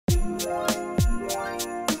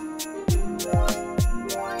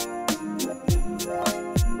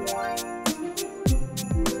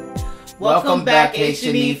Welcome back,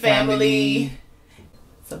 H&E family.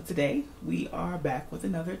 So today we are back with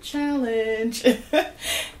another challenge.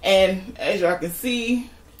 And as y'all can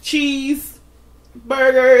see, cheese,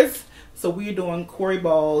 burgers. So we're doing Corey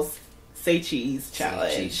Ball's Say Cheese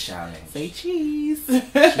Challenge. Say cheese challenge. Say cheese.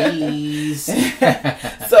 Cheese.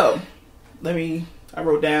 So I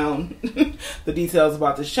wrote down the details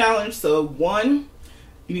about this challenge. So 1,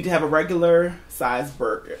 you need to have a regular size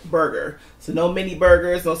burger. So no mini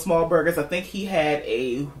burgers, no small burgers. I think he had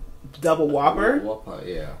a double Whopper. Whopper,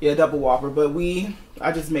 yeah. Yeah, double Whopper. But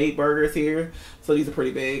I just made burgers here. So these are pretty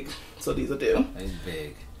big. So these will do. It's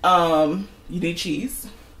big. You need cheese.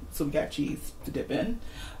 So we got cheese to dip in.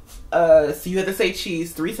 So you have to say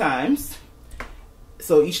cheese 3 times.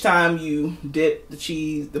 So each time you dip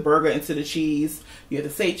the burger into the cheese, you have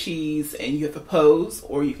to say cheese and you have to pose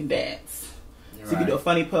or you can dance. You're so you can do a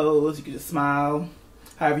funny pose, you can just smile,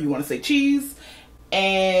 however you want to say cheese.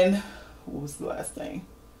 And what was the last thing?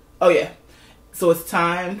 Oh yeah. So it's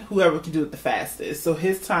timed, whoever can do it the fastest. So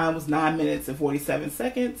his time was 9 minutes and 47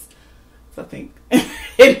 seconds. So I think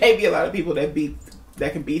it may be a lot of people that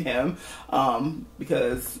can beat him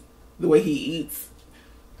because the way he eats.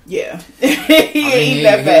 Yeah. He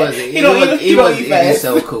don't eat fast. He's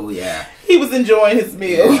so cool, yeah. He was enjoying his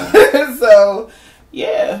meal. Yeah. So,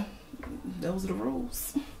 yeah. Those are the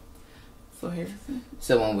rules. So here's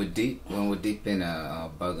So when we're deep in a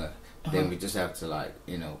burger, then we just have to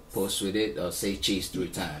post with it or say cheese 3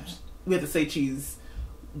 times. We have to say cheese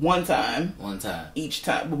 1 time. 1 time. Each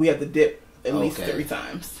time. But we have to dip at least 3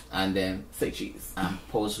 times. And then say cheese. And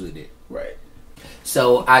post with it. Right.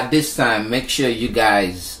 So at this time, make sure you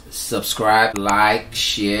guys subscribe, like,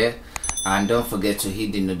 share, and don't forget to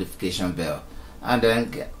hit the notification bell. And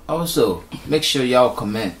then also make sure y'all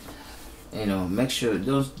comment. Make sure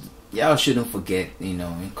y'all shouldn't forget,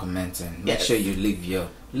 in commenting. Make sure you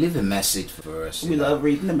leave a message for us. We love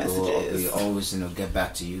reading the messages. We always get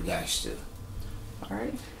back to you guys too. All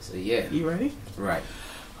right. So yeah. You ready? Right.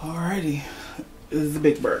 Alrighty. This is a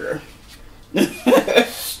big burger.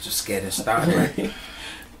 Just getting started. Right.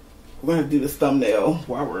 We're gonna do this thumbnail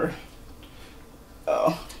while we're.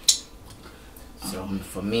 So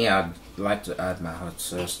for me, I'd like to add my hot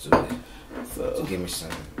sauce to it. So to give me some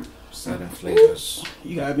certain flavors.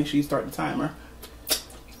 You gotta make sure you start the timer.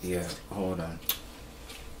 Yeah, hold on.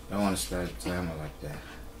 I don't want to start the timer like that.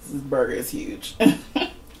 This burger is huge. I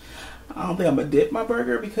don't think I'm gonna dip my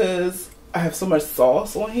burger because I have so much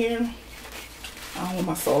sauce on here. I don't want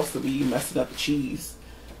my sauce to be messing up the cheese.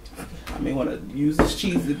 I may want to use this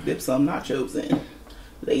cheese to dip some nachos in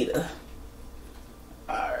later.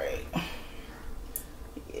 Alright.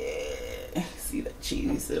 Yeah. See that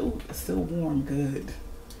cheese? It's still warm good.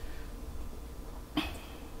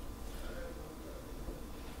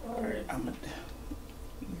 Alright, I'm gonna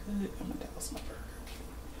douse my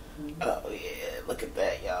burger. Oh yeah, look at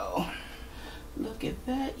that, y'all. Look at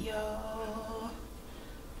that, y'all.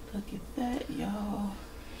 Look at that, y'all.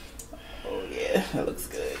 Oh yeah, that looks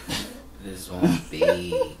good. This one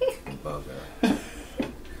big burger.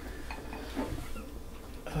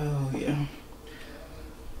 Oh yeah.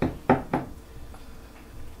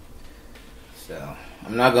 So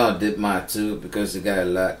I'm not gonna dip mine too because it got a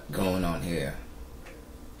lot going on here.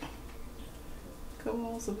 Come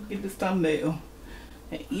on, so we can get this thumbnail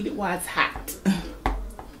and eat it while it's hot.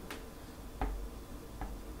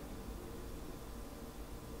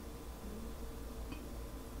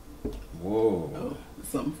 Whoa. Oh,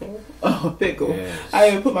 something for? Oh, pickle. Yes. I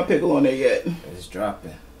didn't even put my pickle on there yet. It's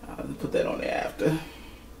dropping. I'll just put that on there after.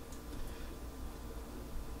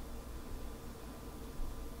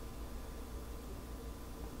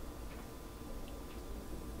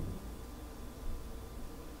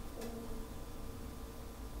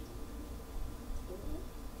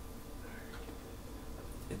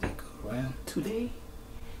 Did they go around? Today.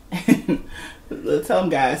 Tell them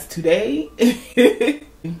guys, today.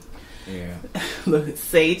 Yeah. Look,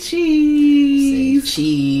 say cheese. Say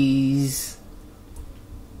cheese.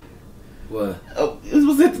 What? Oh, this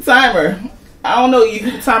was hit the timer. I don't know. You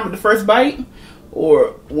hit the timer the first bite,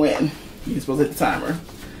 or when you're supposed to hit the timer.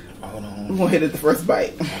 Hold on. We're gonna hit it the first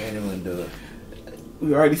bite. I didn't even do it.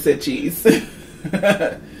 We already said cheese. Does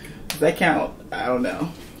that count? I don't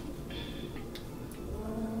know.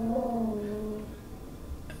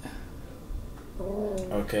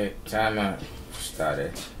 Okay, timer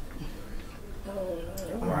started.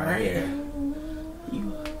 Right here.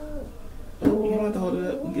 You don't have to hold it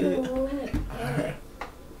up. We good. Alright.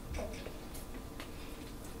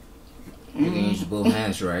 You can use both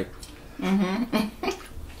hands, right? Mm-hmm.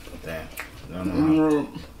 Damn. No.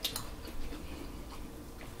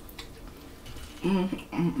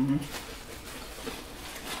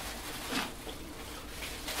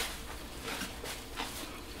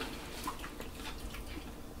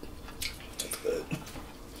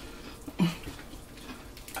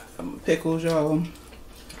 pickles, y'all.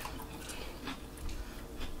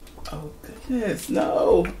 Oh goodness,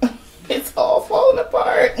 no. It's all falling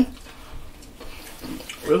apart.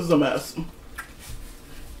 This is a mess.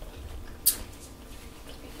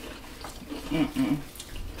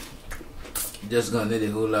 Just gonna need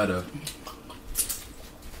a whole lot of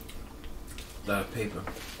paper.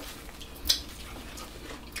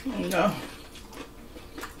 No.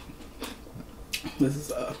 This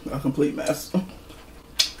is a complete mess.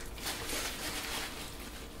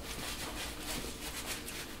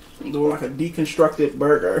 Doing like a deconstructed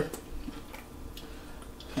burger.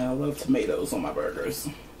 And I love tomatoes on my burgers.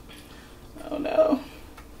 Oh no.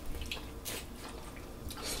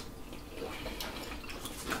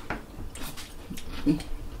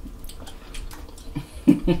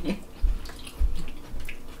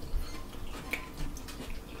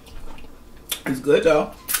 It's good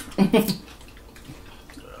though. Oh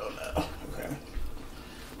no. Okay.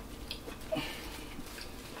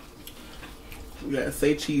 We gotta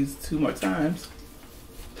say cheese 2 more times.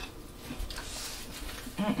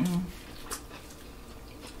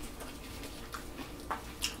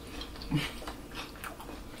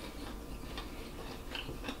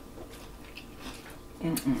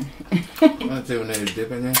 Want to tell you when they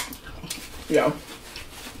dip in there? Yeah.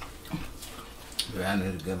 I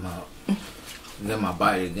need to get my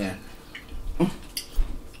bite again.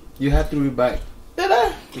 You had 3 bites. Did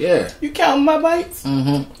I? Yeah. You counting my bites?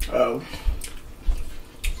 Mm-hmm. Oh.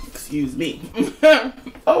 Excuse me.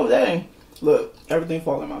 Oh dang. Look, everything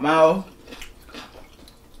falling in my mouth.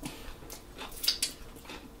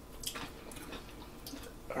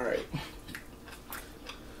 Alright.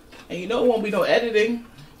 And you know it won't be no editing.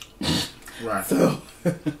 Right. So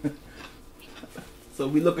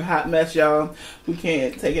we look a hot mess, y'all. We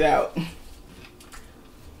can't take it out.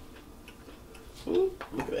 Ooh,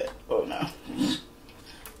 look at that. Oh no.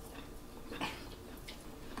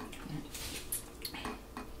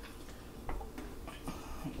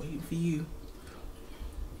 I'm waiting for you.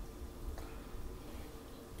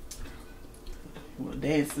 You wanna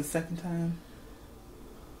dance the second time?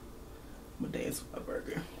 I'm gonna dance with my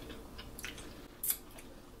burger.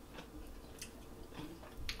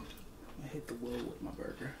 Hit the wool with my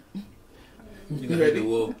burger. You gonna hit the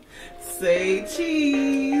wool? Say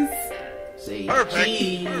cheese. Say Perfect.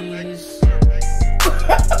 cheese.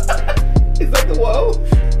 Is that the wool?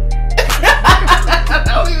 I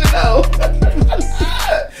don't even know.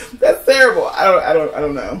 That's terrible. I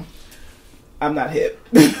don't know. I'm not hip.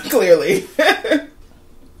 Clearly.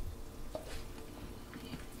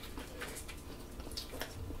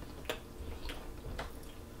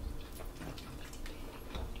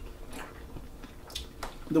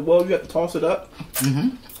 The wool, you have to toss it up?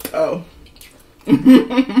 Mm-hmm. Oh.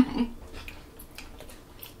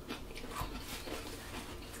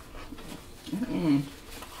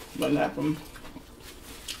 Nothing happened.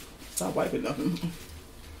 Stop wiping nothing.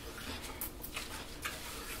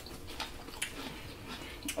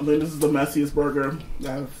 I think this is the messiest burger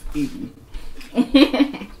I've eaten.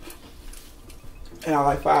 And I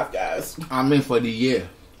like Five Guys. I mean for the year.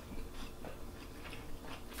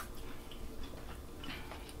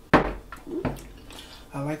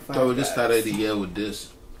 I like Five So we Guys. just started the year with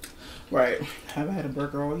this. Right. Haven't had a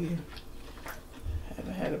burger all year.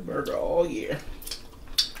 Haven't had a burger all year.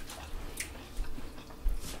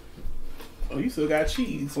 Oh, you still got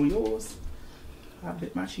cheese on yours. I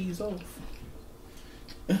bit my cheese off.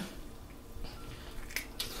 I'm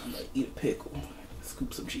gonna eat a pickle.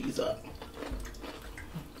 Scoop some cheese up.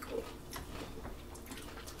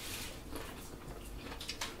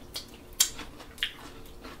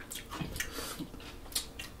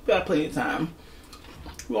 Got plenty of time.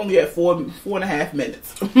 We only at 4.5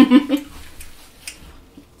 minutes.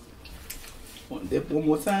 Want to dip one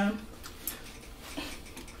more time?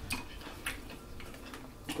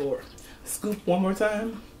 Or scoop one more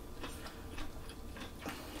time?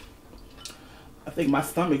 I think my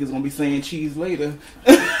stomach is going to be saying cheese later.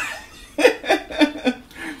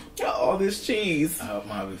 All this cheese. I hope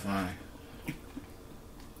mine be fine.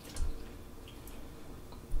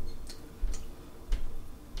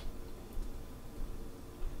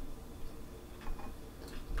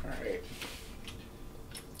 Alright.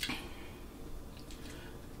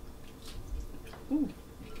 Ooh.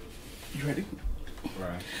 You ready?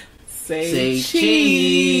 Right. Say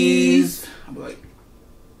cheese. I'm like,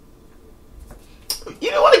 you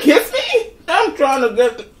don't want to kiss me? I'm trying to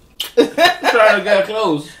get Trying to get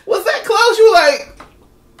close. Was that close? You like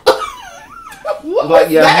what Like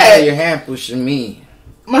was your that? hand pushing me.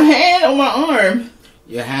 My hand on my arm.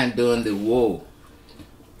 Your hand doing the wool.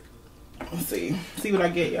 Let's see what I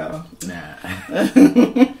get, y'all. Nah.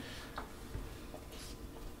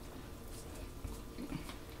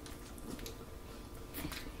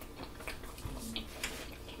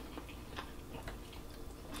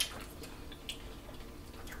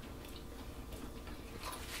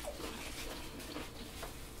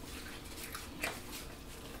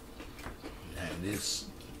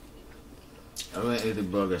 the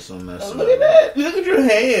burger so messy. Oh, look at that. Look at your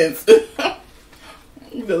hands.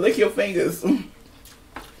 You can lick your fingers.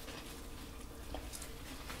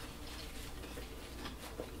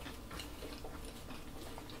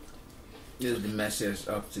 This is the messiest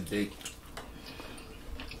up to date.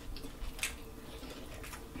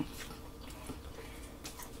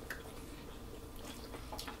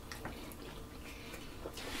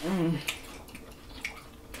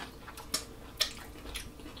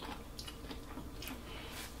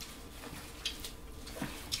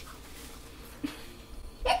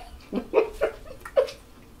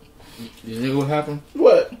 You know what happened?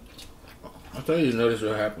 What? I thought you noticed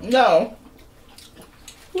what happened. No.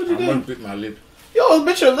 What'd you do? I'm gonna bit my lip. You almost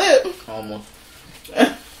bit your lip. Almost.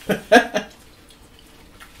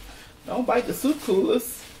 Don't bite the soup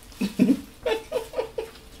coolers.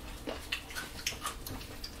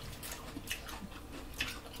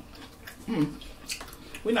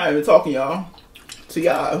 We're not even talking, y'all. To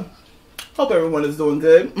y'all. Hope everyone is doing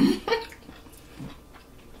good.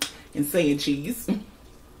 And saying cheese.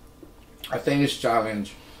 I think it's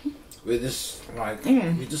challenge. We're just like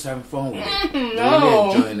we're just having fun with it. We're No.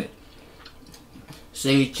 really enjoying it.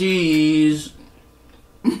 Say cheese.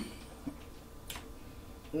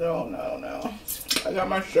 No. I got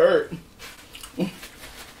my shirt.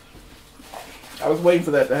 I was waiting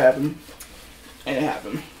for that to happen. And it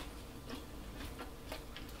happened.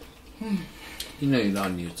 You know you're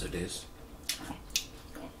not new to this.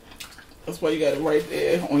 That's why you got it right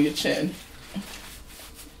there on your chin.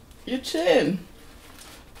 Your chin.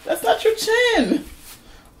 That's not your chin.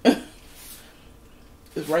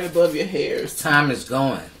 It's right above your hairs. Time is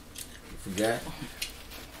going. You forgot?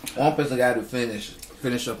 One person got to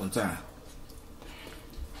finish up on time.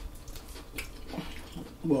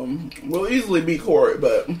 Well, we'll easily beat Corey,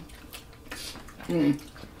 but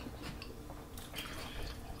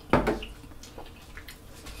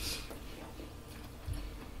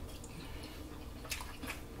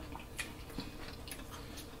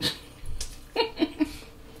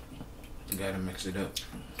You gotta mix it up.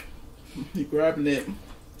 you're grabbing it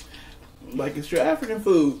like it's your African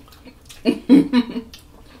food.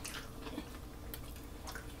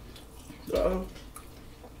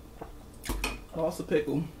 Lost a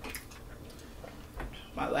pickle.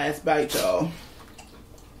 My last bite, y'all.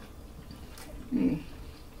 I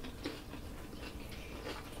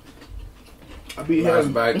beat Last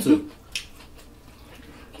him. bite too.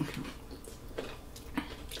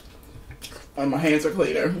 And my hands are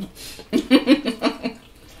cleaner.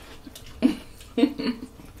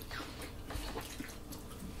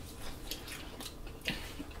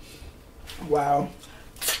 Wow.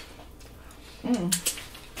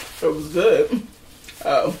 It was good.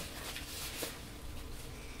 Oh.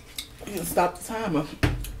 You can stop the timer.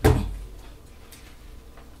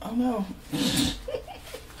 Oh no.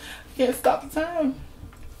 Can't stop the time.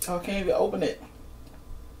 Oh, I can't even open it.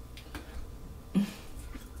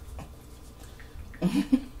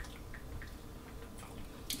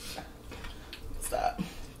 Stop.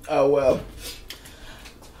 Oh well.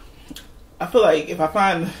 I feel like if I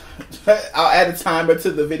find, I'll add a timer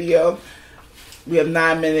to the video. We have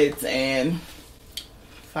 9 minutes and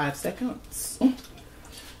 5 seconds.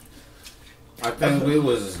 I think we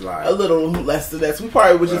was like A little less than that. So we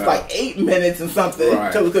probably was just like 8 minutes and something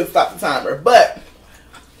until we couldn't stop the timer. But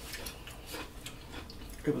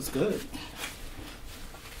it was good.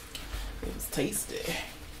 It was tasty.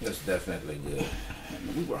 It's definitely good.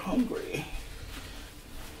 And we were hungry.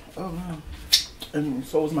 Oh no. And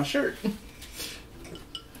so was my shirt.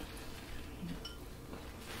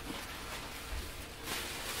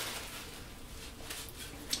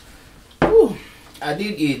 Ooh. I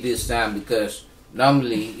did eat this time because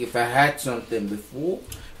normally if I had something before,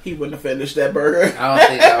 He wouldn't have finished that burger. I don't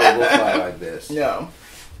think I would go far like this. No.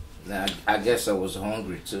 Now, I guess I was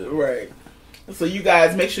hungry too. Right. So you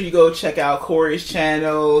guys make sure you go check out Corey's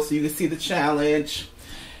channel so you can see the challenge.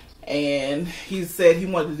 And he said he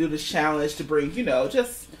wanted to do this challenge to bring, you know,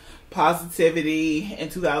 just positivity in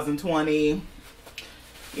 2020.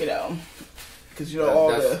 You know, because, you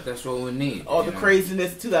know, that's what we need. All the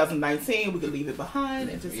craziness of 2019, we could leave it behind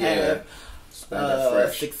and just have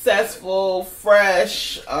fresh. Successful,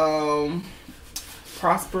 fresh,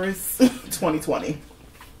 prosperous 2020.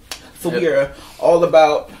 So we are all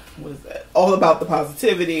about, what is that? All about the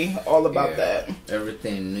positivity, all about that.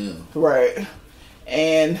 Everything new. Right.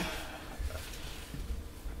 And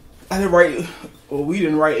I didn't write, well, we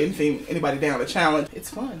didn't write anybody down the challenge. It's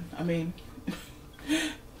fun. I mean,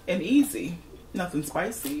 and easy. Nothing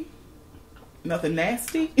spicy. Nothing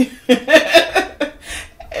nasty.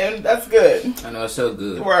 And that's good. I know, it's so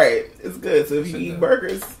good. Right. It's good. So if you eat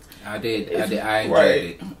burgers, I did. I enjoyed right.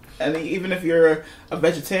 it. And even if you're a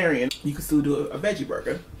vegetarian, you can still do a veggie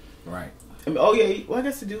burger. Right. I mean, oh yeah, well I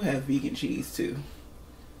guess they do have vegan cheese too.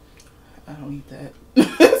 I don't eat that,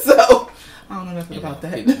 so I don't know nothing about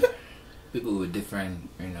that. People with different,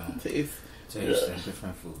 taste and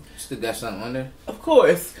different food. Still got something on there? Of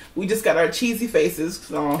course, we just got our cheesy faces.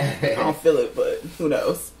 So I don't feel it, but who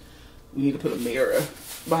knows? We need to put a mirror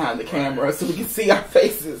behind the camera so we can see our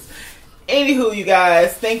faces. Anywho, you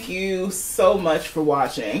guys, thank you so much for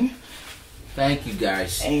watching. Thank you,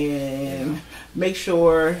 guys. And make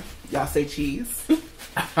sure y'all say cheese.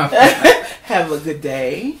 Have a good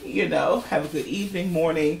day, have a good evening,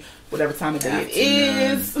 morning, whatever time of day it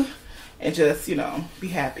is. And just, be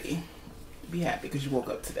happy. Be happy because you woke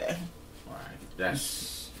up today. Right.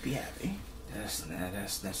 Be happy.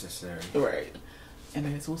 That's necessary. Right. And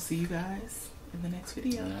as we'll see you guys in the next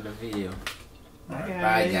video. Another video. Bye,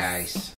 Bye, guys.